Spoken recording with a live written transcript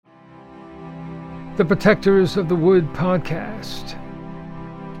The Protectors of the Wood podcast.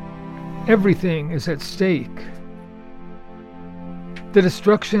 Everything is at stake. The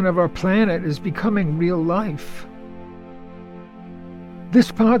destruction of our planet is becoming real life.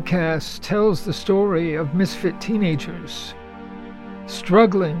 This podcast tells the story of misfit teenagers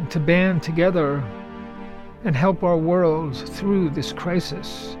struggling to band together and help our world through this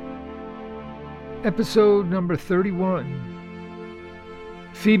crisis. Episode number 31.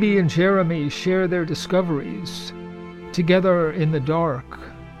 Phoebe and Jeremy share their discoveries together in the dark.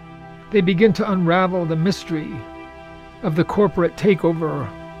 They begin to unravel the mystery of the corporate takeover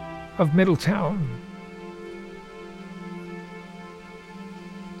of Middletown.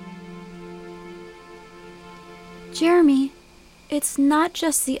 Jeremy, it's not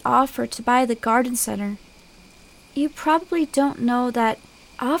just the offer to buy the garden center. You probably don't know that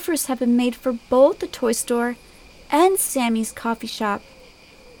offers have been made for both the toy store and Sammy's coffee shop.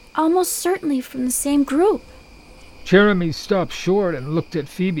 Almost certainly from the same group. Jeremy stopped short and looked at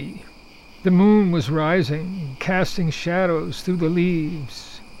Phoebe. The moon was rising, casting shadows through the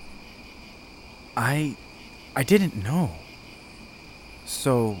leaves. I didn't know.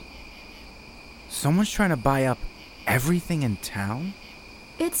 So, someone's trying to buy up everything in town?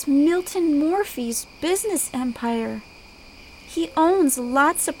 It's Milton Morphy's business empire. He owns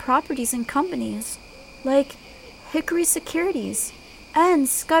lots of properties and companies, like Hickory Securities and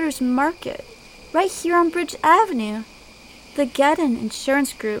Scudder's Market, right here on Bridge Avenue. The Geddon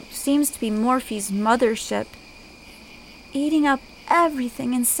Insurance Group seems to be Morphy's mothership, eating up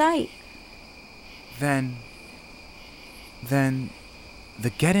everything in sight. Then the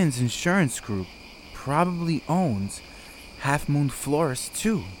Geddon's Insurance Group probably owns Half Moon Florist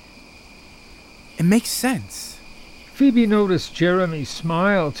too. It makes sense. Phoebe noticed Jeremy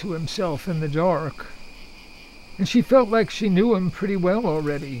smile to himself in the dark, and she felt like she knew him pretty well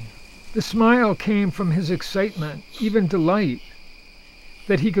already. The smile came from his excitement, even delight,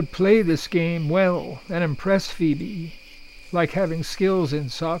 that he could play this game well and impress Phoebe, like having skills in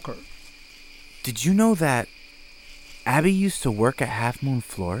soccer. Did you know that Abby used to work at Half Moon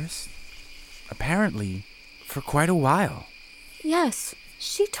Florist? Apparently, for quite a while. Yes,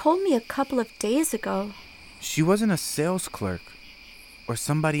 she told me a couple of days ago. She wasn't a sales clerk or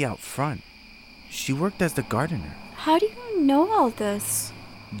somebody out front. She worked as the gardener. How do you know all this?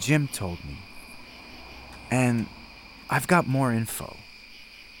 Jim told me. And I've got more info.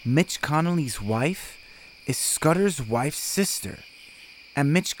 Mitch Connolly's wife is Scudder's wife's sister.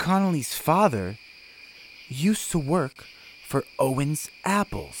 And Mitch Connolly's father used to work for Owens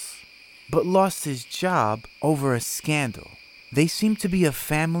Apples, but lost his job over a scandal. They seem to be a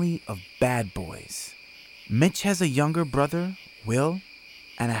family of bad boys. Mitch has a younger brother, Will,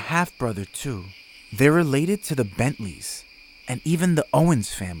 and a half-brother too. They're related to the Bentleys and even the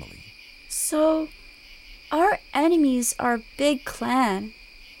Owens family. So, our enemies are a big clan,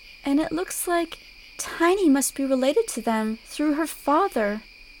 and it looks like Tiny must be related to them through her father.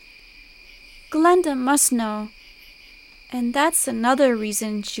 Glenda must know, and that's another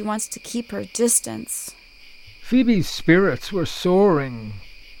reason she wants to keep her distance. Phoebe's spirits were soaring.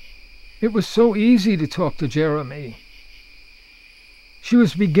 It was so easy to talk to Jeremy. She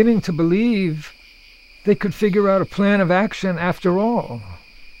was beginning to believe they could figure out a plan of action after all.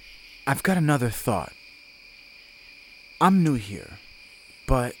 I've got another thought. I'm new here,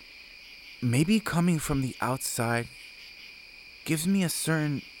 but maybe coming from the outside gives me a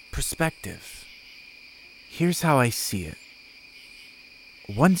certain perspective. Here's how I see it.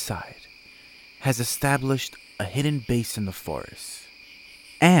 One side has established a hidden base in the forest,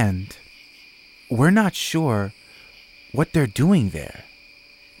 and we're not sure what they're doing there.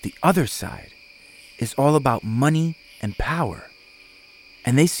 The other side is all about money and power,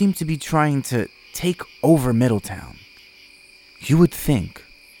 and they seem to be trying to take over Middletown. You would think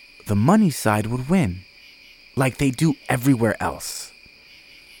the money side would win, like they do everywhere else.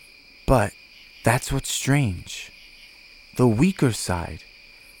 But that's what's strange. The weaker side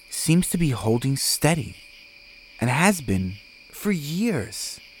seems to be holding steady, and has been for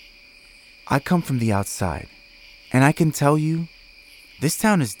years. I come from the outside, and I can tell you, this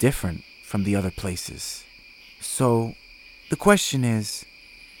town is different from the other places. So, the question is,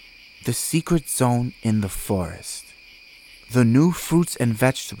 the secret zone in the forest, the new fruits and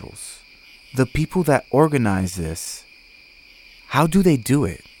vegetables, the people that organize this, how do they do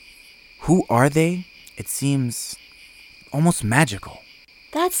it? Who are they? It seems almost magical.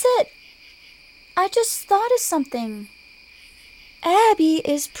 That's it. I just thought of something. Abby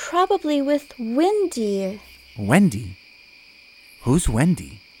is probably with Wendy. Wendy? Who's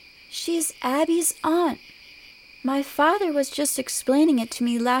Wendy? She's Abby's aunt. My father was just explaining it to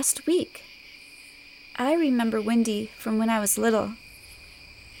me last week. I remember Wendy from when I was little.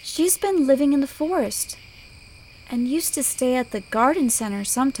 She's been living in the forest and used to stay at the garden center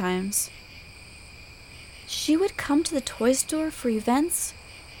sometimes. She would come to the toy store for events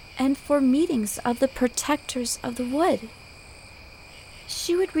and for meetings of the protectors of the wood.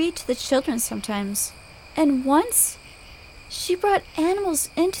 She would read to the children sometimes, and once she brought animals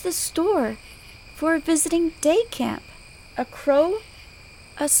into the store for a visiting day camp: a crow,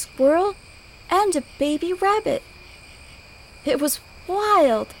 a squirrel, and a baby rabbit. It was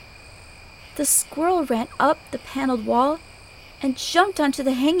wild. The squirrel ran up the paneled wall and jumped onto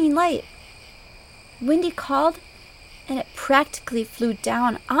the hanging light. Wendy called, and it practically flew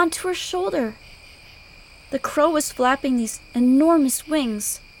down onto her shoulder. The crow was flapping these enormous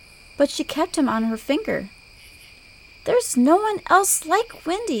wings, but she kept him on her finger. There's no one else like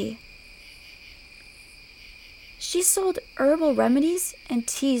Wendy. She sold herbal remedies and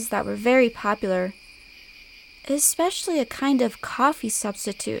teas that were very popular, especially a kind of coffee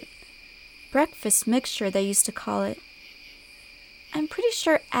substitute, breakfast mixture they used to call it. I'm pretty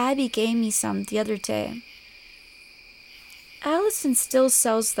sure Abby gave me some the other day. Allison still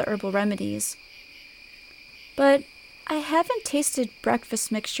sells the herbal remedies, but I haven't tasted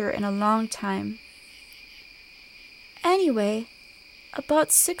breakfast mixture in a long time. Anyway,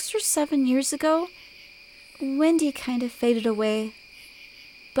 about 6 or 7 years ago, Wendy kind of faded away,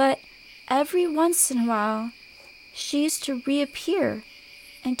 but every once in a while, she used to reappear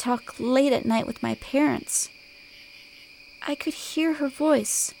and talk late at night with my parents. I could hear her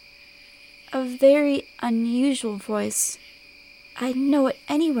voice, a very unusual voice. I'd know it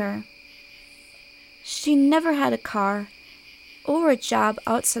anywhere. She never had a car or a job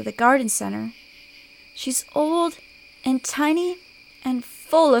outside the garden center. She's old and tiny and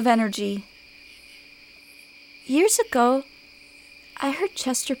full of energy. Years ago, I heard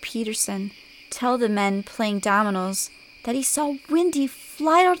Chester Peterson tell the men playing dominoes that he saw Wendy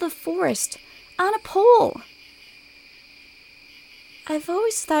fly out of the forest on a pole. I've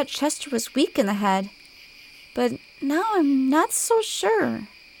always thought Chester was weak in the head, but now I'm not so sure.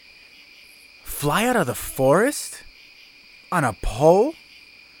 Fly out of the forest? On a pole?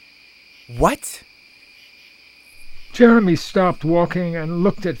 What? Jeremy stopped walking and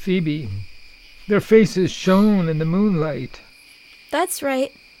looked at Phoebe. Their faces shone in the moonlight. That's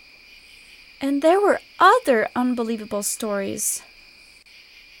right. And there were other unbelievable stories.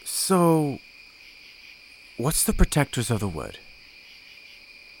 So, what's the Protectors of the Wood?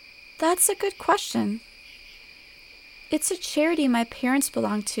 That's a good question. It's a charity my parents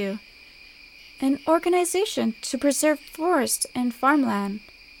belong to, an organization to preserve forest and farmland.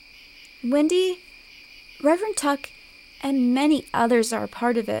 Wendy, Reverend Tuck, and many others are a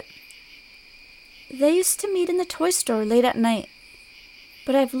part of it. They used to meet in the toy store late at night,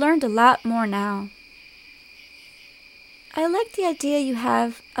 but I've learned a lot more now. I like the idea you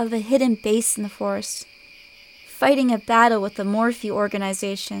have of a hidden base in the forest, fighting a battle with the Morphe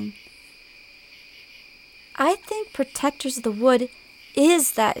organization. I think Protectors of the Wood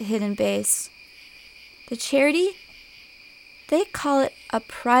is that hidden base. The charity, they call it a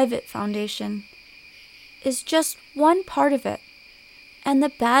private foundation, is just one part of it, and the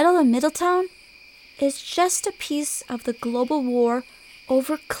battle in Middletown is just a piece of the global war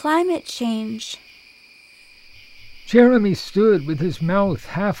over climate change. Jeremy stood with his mouth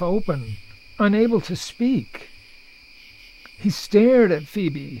half open, unable to speak. He stared at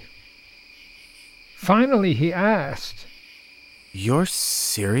Phoebe. Finally, he asked, You're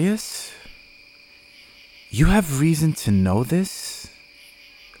serious? You have reason to know this?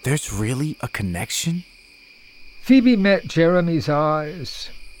 There's really a connection? Phoebe met Jeremy's eyes.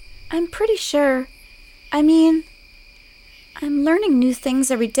 I'm pretty sure. I mean, I'm learning new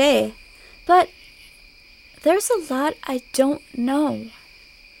things every day, but there's a lot I don't know.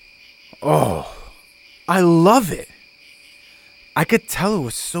 Oh, I love it. I could tell it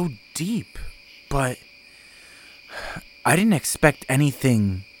was so deep, but I didn't expect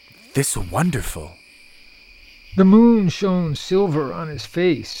anything this wonderful. The moon shone silver on his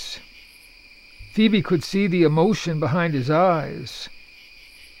face. Phoebe could see the emotion behind his eyes.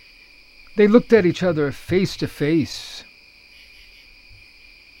 They looked at each other face to face.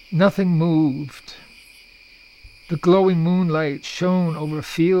 Nothing moved. The glowing moonlight shone over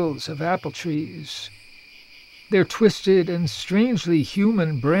fields of apple trees, their twisted and strangely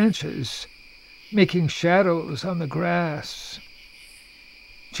human branches making shadows on the grass.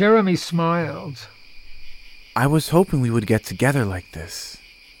 Jeremy smiled. I was hoping we would get together like this.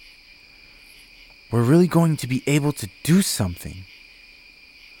 We're really going to be able to do something.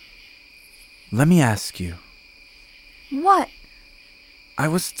 Let me ask you. What? I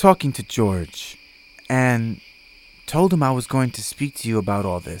was talking to George, and told him I was going to speak to you about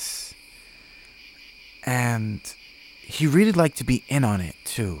all this. And he really liked to be in on it,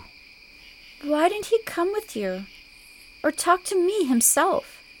 too. Why didn't he come with you? Or talk to me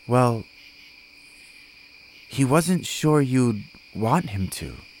himself? Well, he wasn't sure you'd want him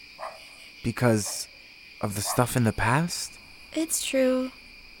to. Because of the stuff in the past? It's true.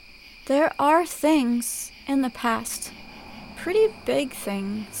 There are things in the past. Pretty big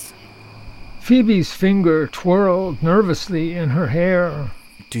things. Phoebe's finger twirled nervously in her hair.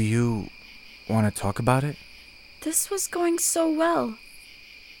 Do you want to talk about it? This was going so well.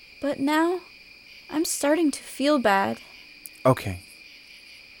 But now, I'm starting to feel bad. Okay.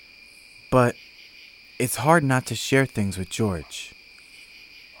 But it's hard not to share things with George.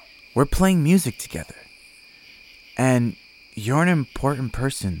 We're playing music together. And you're an important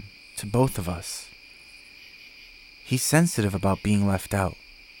person to both of us. He's sensitive about being left out.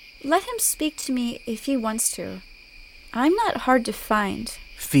 Let him speak to me if he wants to. I'm not hard to find.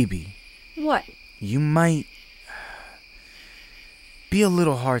 Phoebe. What? You might be a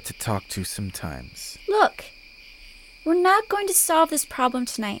little hard to talk to sometimes. Look, we're not going to solve this problem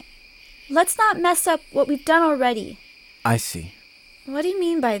tonight. Let's not mess up what we've done already. I see. What do you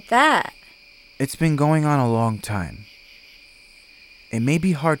mean by that? It's been going on a long time. It may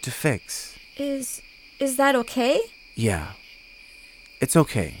be hard to fix. Is that okay? Yeah. It's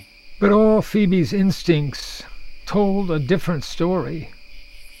okay. But all Phoebe's instincts told a different story.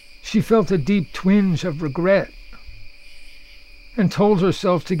 She felt a deep twinge of regret and told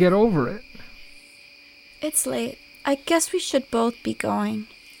herself to get over it. It's late. I guess we should both be going.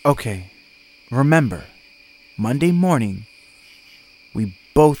 Okay. Remember, Monday morning, we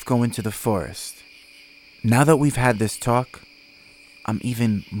both go into the forest. Now that we've had this talk, I'm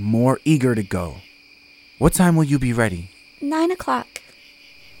even more eager to go. What time will you be ready? 9 o'clock.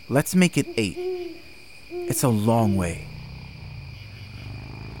 Let's make it 8. It's a long way.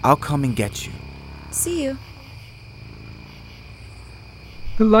 I'll come and get you. See you.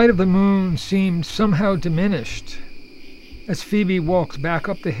 The light of the moon seemed somehow diminished as Phoebe walked back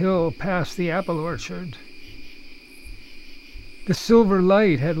up the hill past the apple orchard. The silver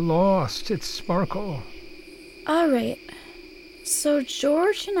light had lost its sparkle. All right. So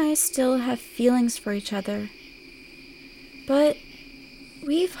George and I still have feelings for each other. But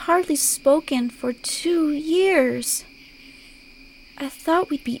we've hardly spoken for 2 years. I thought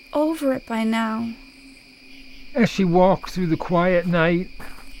we'd be over it by now. As she walked through the quiet night,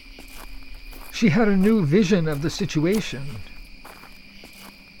 she had a new vision of the situation.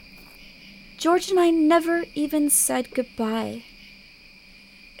 George and I never even said goodbye.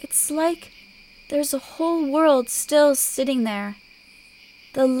 It's like there's a whole world still sitting there.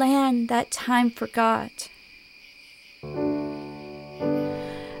 The land that time forgot.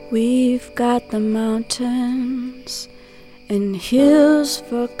 We've got the mountains and hills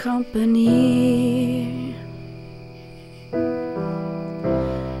for company.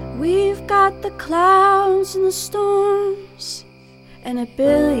 We've got the clouds and the storms and a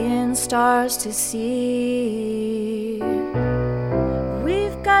billion stars to see.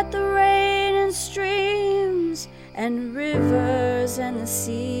 We've got the rain and streams and rivers and the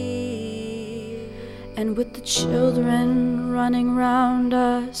sea. And with the children running round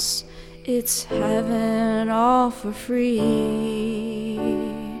us, it's heaven all for free.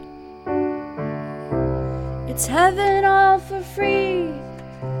 It's heaven all for free,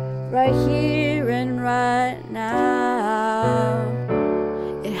 right here and right now.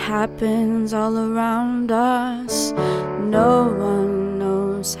 It happens all around us, no one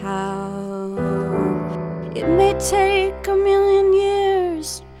knows how. It may take 1,000,000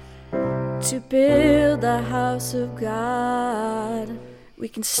 years to build the house of God. We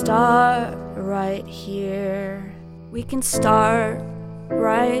can start right here. We can start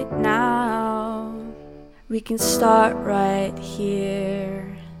right now. We can start right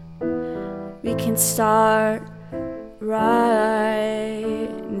here. We can start right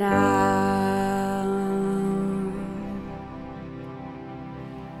now.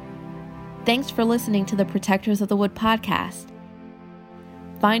 Thanks for listening to the Protectors of the Wood podcast.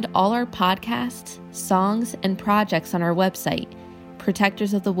 Find all our podcasts, songs, and projects on our website,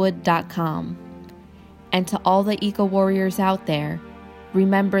 protectorsofthewood.com. And to all the eco-warriors out there,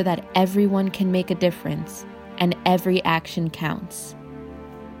 remember that everyone can make a difference and every action counts.